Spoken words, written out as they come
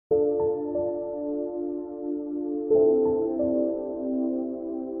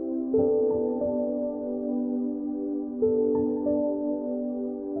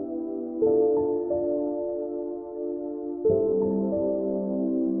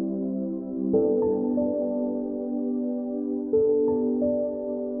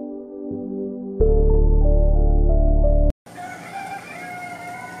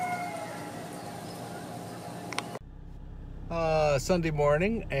Sunday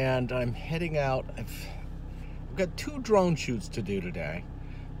morning, and I'm heading out. I've got 2 drone shoots to do today,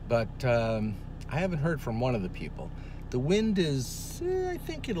 but I haven't heard from one of the people. The wind is, I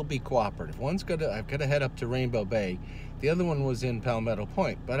think it'll be cooperative. I've got to head up to Rainbow Bay. The other one was in Palmetto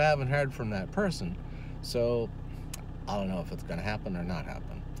Point, but I haven't heard from that person. So I don't know if it's going to happen or not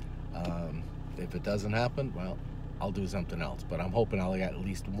happen. If it doesn't happen, well, I'll do something else. But I'm hoping I'll get at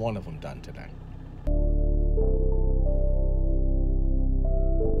least one of them done today.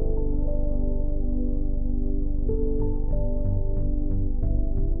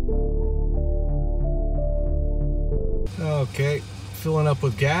 Okay, filling up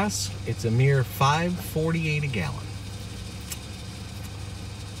with gas. It's a mere $5.48 a gallon.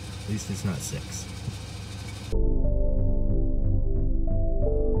 At least it's not 6.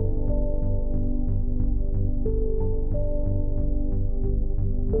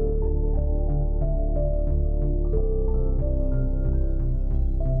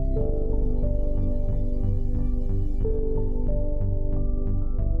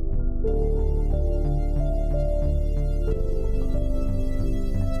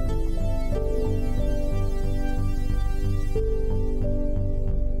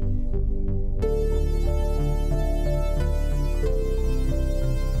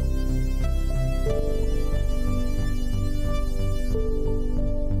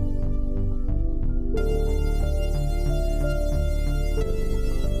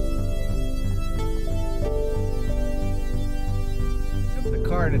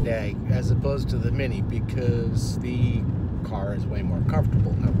 Today as opposed to the Mini because the car is way more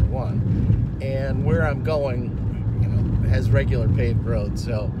comfortable, number one, and where I'm going, has regular paved roads,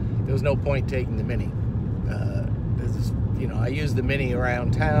 so there was no point taking the Mini. I use the Mini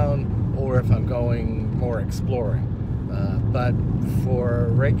around town or if I'm going more exploring, but for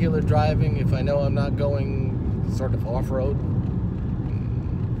regular driving, if I know I'm not going sort of off-road,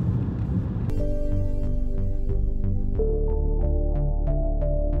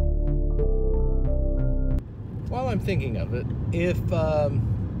 while I'm thinking of it, if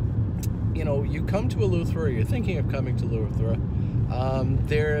you come to Eleuthera, or you're thinking of coming to Eleuthera,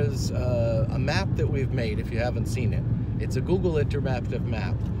 there's a map that we've made. If you haven't seen it, it's a Google interactive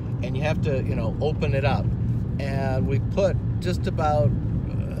map, and you have to open it up, and we put just about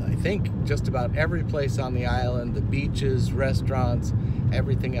I think just about every place on the island, the beaches, restaurants,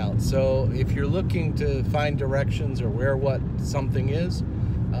 everything else. So if you're looking to find directions or where what something is,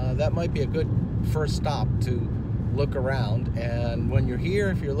 that might be a good first stop to look around. And when you're here,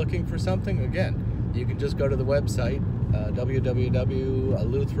 if you're looking for something, again, you can just go to the website,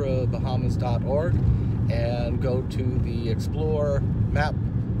 www.eleutherabahamas.org, and go to the Explore map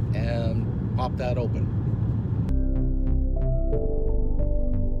and pop that open.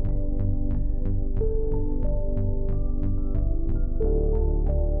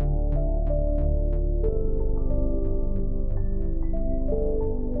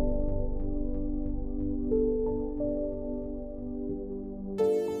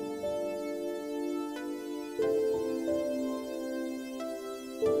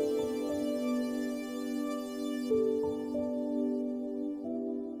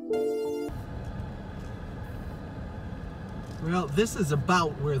 Well, this is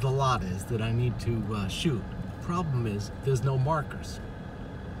about where the lot is that I need to shoot. Problem is, there's no markers.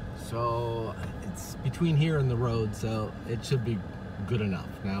 So it's between here and the road, so it should be good enough.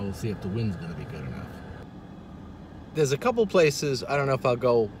 Now we'll see if the wind's gonna be good enough. There's a couple places, I don't know if I'll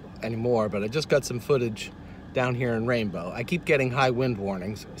go anymore, but I just got some footage down here in Rainbow. I keep getting high wind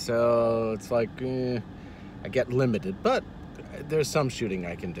warnings, so it's like, I get limited, but there's some shooting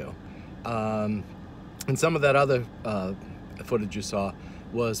I can do. And some of that other footage you saw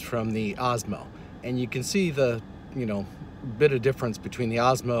was from the Osmo, and you can see the bit of difference between the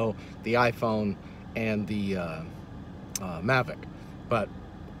Osmo, the iPhone, and the Mavic, but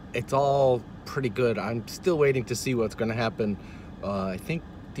it's all pretty good. I'm still waiting to see what's going to happen. I think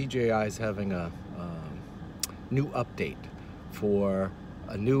DJI is having a new update for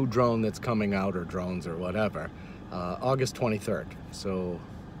a new drone that's coming out, or drones or whatever, August 23rd. So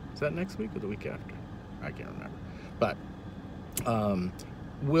is that next week or the week after? I can't remember, but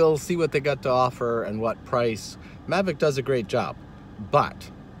we'll see what they got to offer and what price. Mavic does a great job,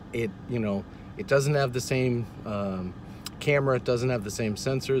 but it doesn't have the same camera, it doesn't have the same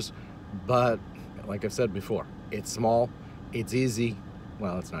sensors, but like I've said before, it's small, it's easy.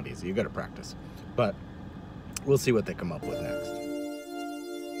 Well, it's not easy, you got to practice, but we'll see what they come up with next.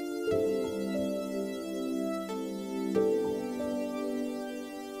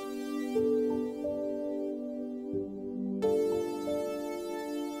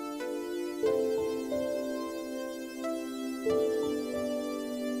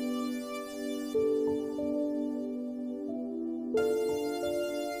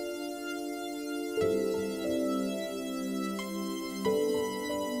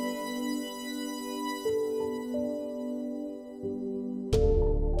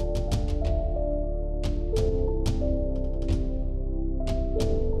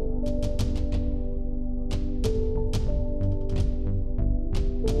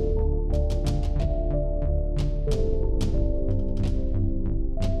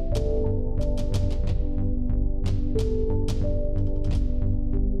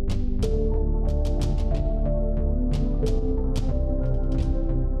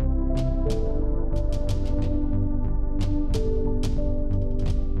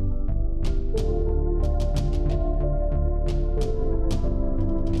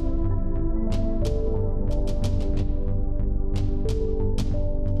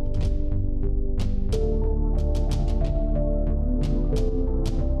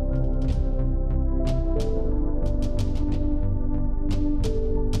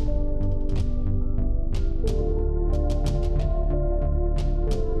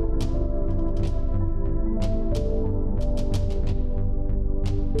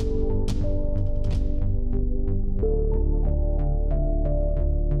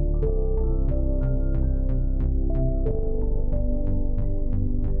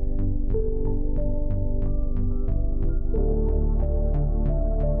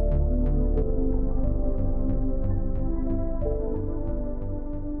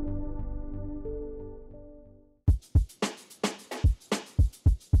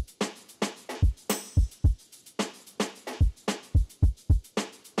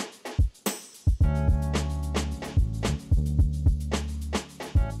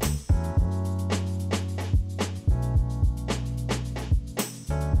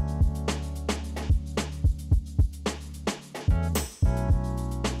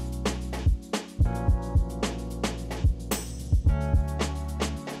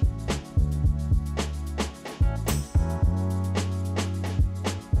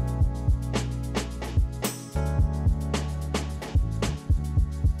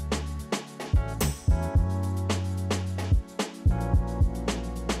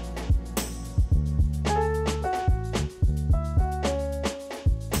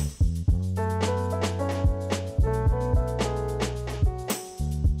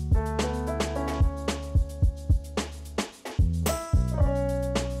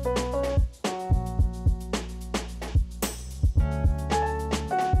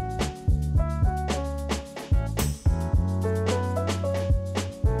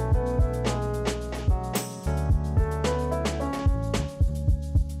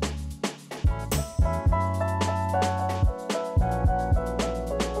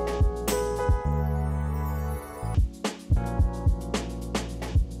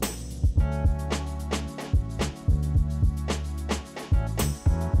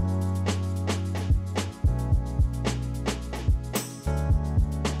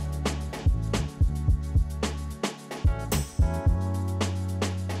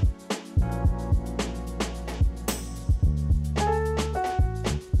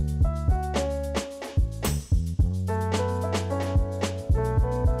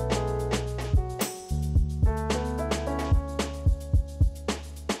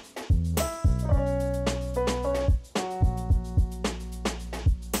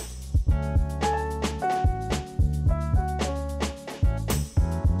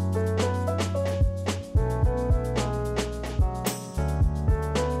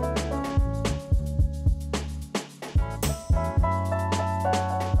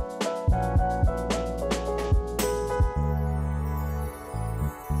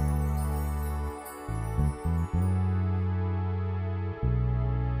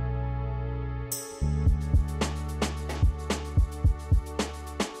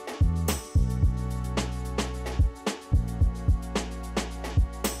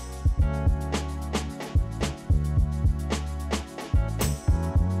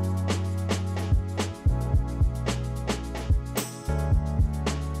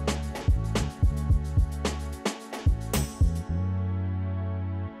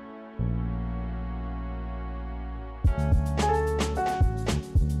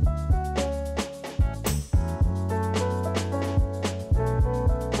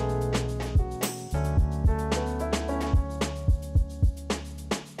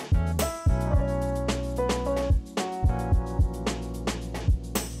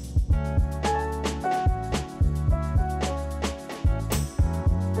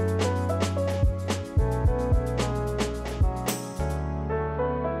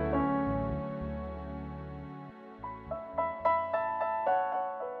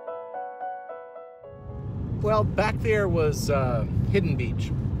 Well, back there was Hidden Beach,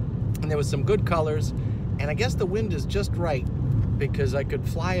 and there was some good colors, and I guess the wind is just right because I could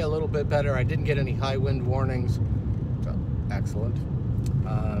fly a little bit better. I didn't get any high wind warnings, so excellent.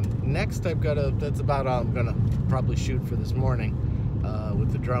 Next I've got that's about all I'm gonna probably shoot for this morning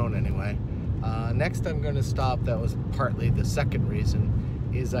with the drone anyway. Next I'm gonna stop, that was partly the second reason,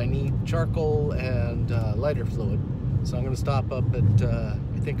 is I need charcoal and lighter fluid. So I'm gonna stop up at,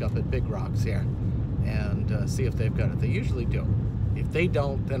 I think up at Big Rocks here, and see if they've got it. They usually do. If they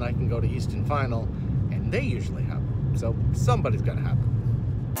don't, then I can go to Easton Final, and they usually have it. So somebody's gotta have it.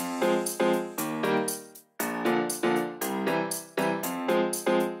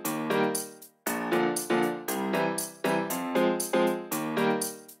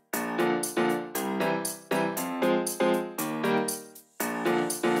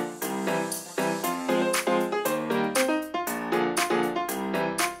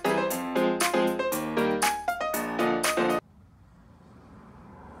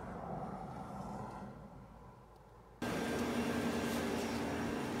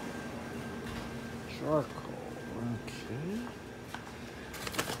 Charcoal, okay.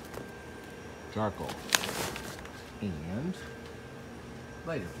 Charcoal and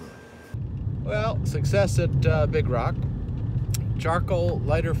lighter fluid. Well, success at Big Rock. Charcoal,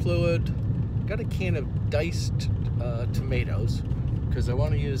 lighter fluid. Got a can of diced tomatoes because I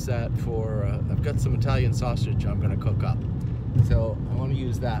want to use that for. I've got some Italian sausage I'm going to cook up, so I want to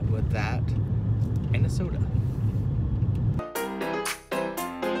use that with that and a soda.